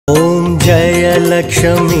जय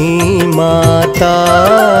लक्ष्मी माता,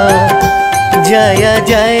 जय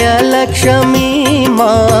जय लक्ष्मी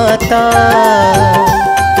माता।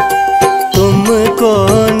 तुमको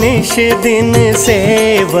निश दिन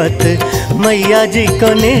सेवत, मैया जी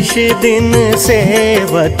को निश दिन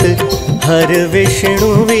सेवत, हर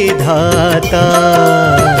विष्णु विधाता।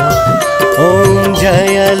 ओम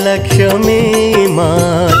जय लक्ष्मी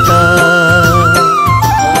माता।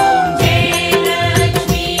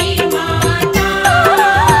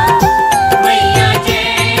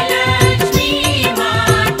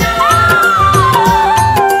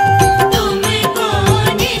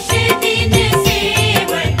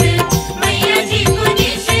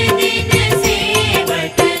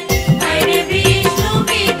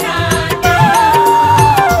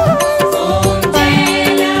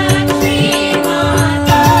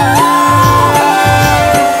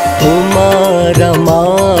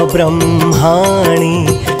 ब्रह्माणी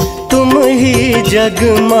तुम ही जग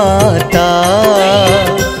माता,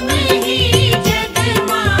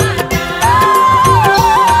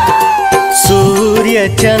 सूर्य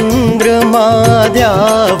चंद्रमा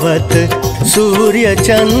ध्यावत, सूर्य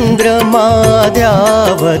चंद्रमा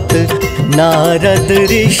ध्यावत, नारद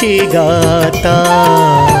ऋषि गाता।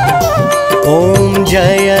 ओम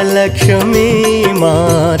जय लक्ष्मी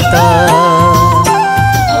माता।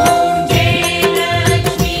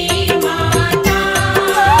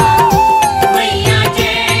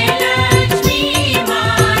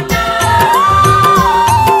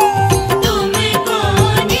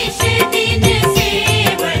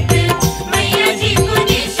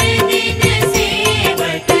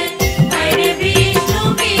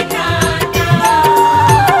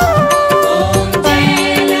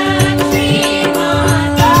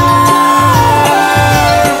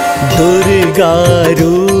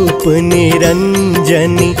 रूप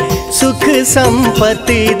निरंजनी सुख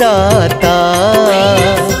संपत्ति दाता,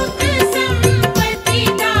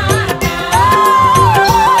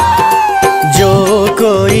 जो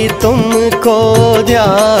कोई तुमको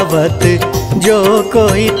ध्यावत, जो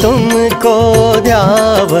कोई तुमको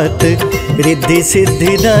ध्यावत, रिद्धि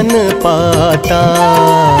सिद्धि धन पाता।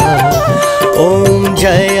 ओम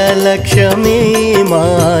जय लक्ष्मी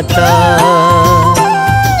माता।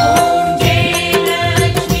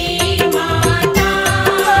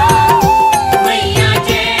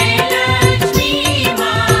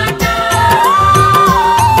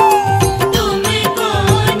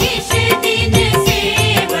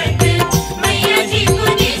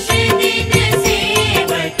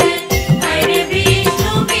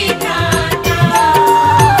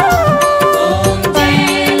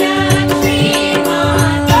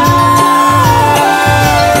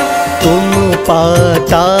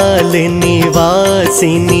 पाताल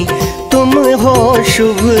निवासिनी तुम हो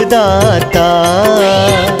शुभदाता,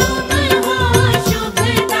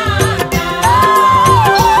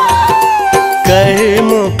 कर्म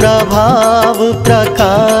प्रभाव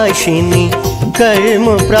प्रकाशिनी, कर्म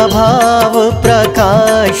प्रभाव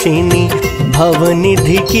प्रकाशिनी,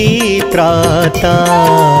 भवनिधि की त्राता।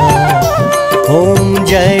 ओम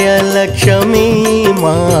जय लक्ष्मी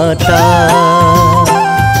माता।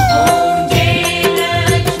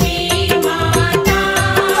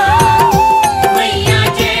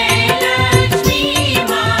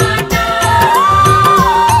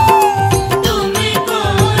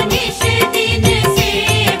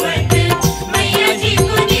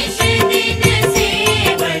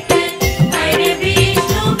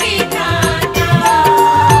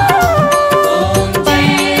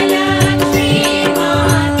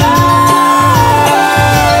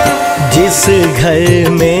 जिस घर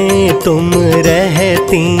में तुम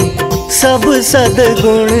रहती सब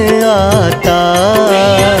सद्गुण आता,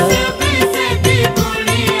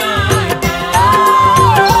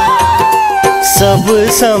 सब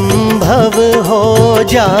संभव हो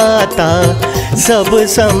जाता, सब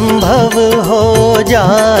संभव हो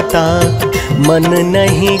जाता, मन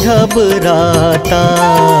नहीं घबराता।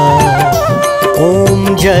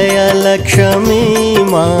 ओम जय लक्ष्मी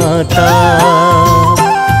माता।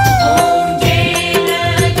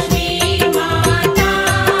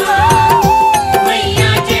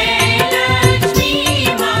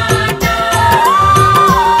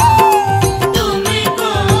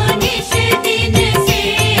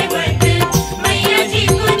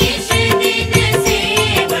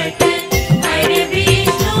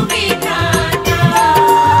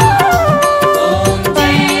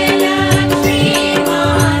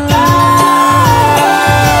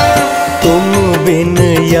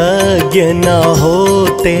 यज्ञ न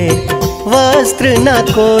होते वस्त्र न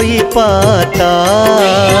कोई पाता,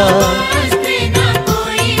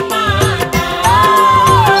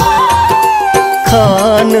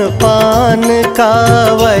 खान पान का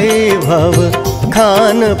वैभव,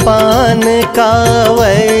 खान पान का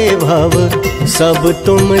वैभव सब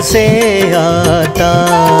तुमसे आता।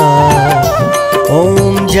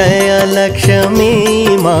 ओम जय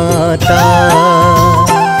लक्ष्मी माता।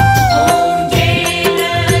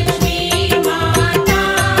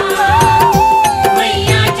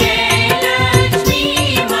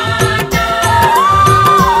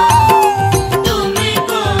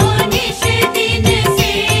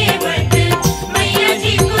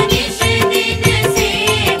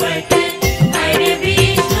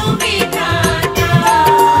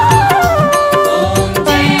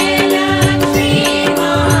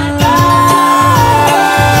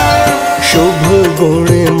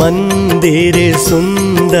 मंदिर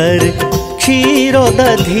सुंदर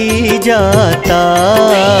क्षीरोदधि जाता।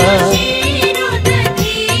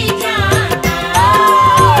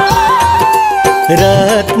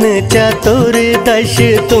 रत्न चतुर्दश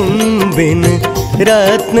तुम बिन,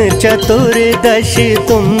 रत्न चतुर्दश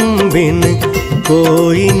तुम बिन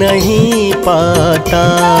कोई नहीं पाता।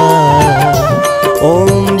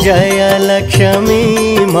 ओम जय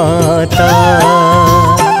लक्ष्मी माता।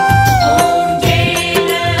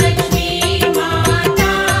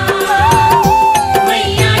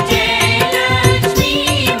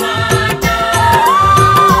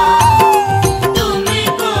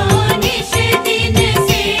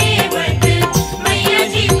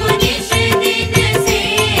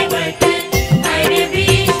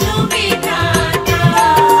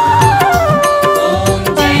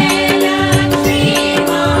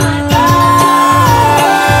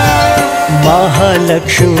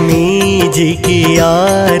 महालक्ष्मी जी की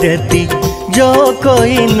आरती जो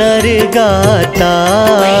कोई नर गाता।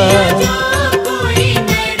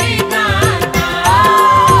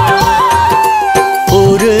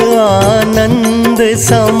 उर आनंद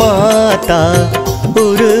समाता,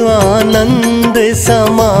 उर आनंद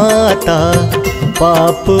समाता,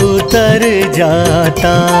 पाप तर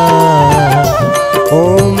जाता।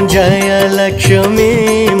 ओम जय लक्ष्मी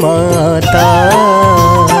माता।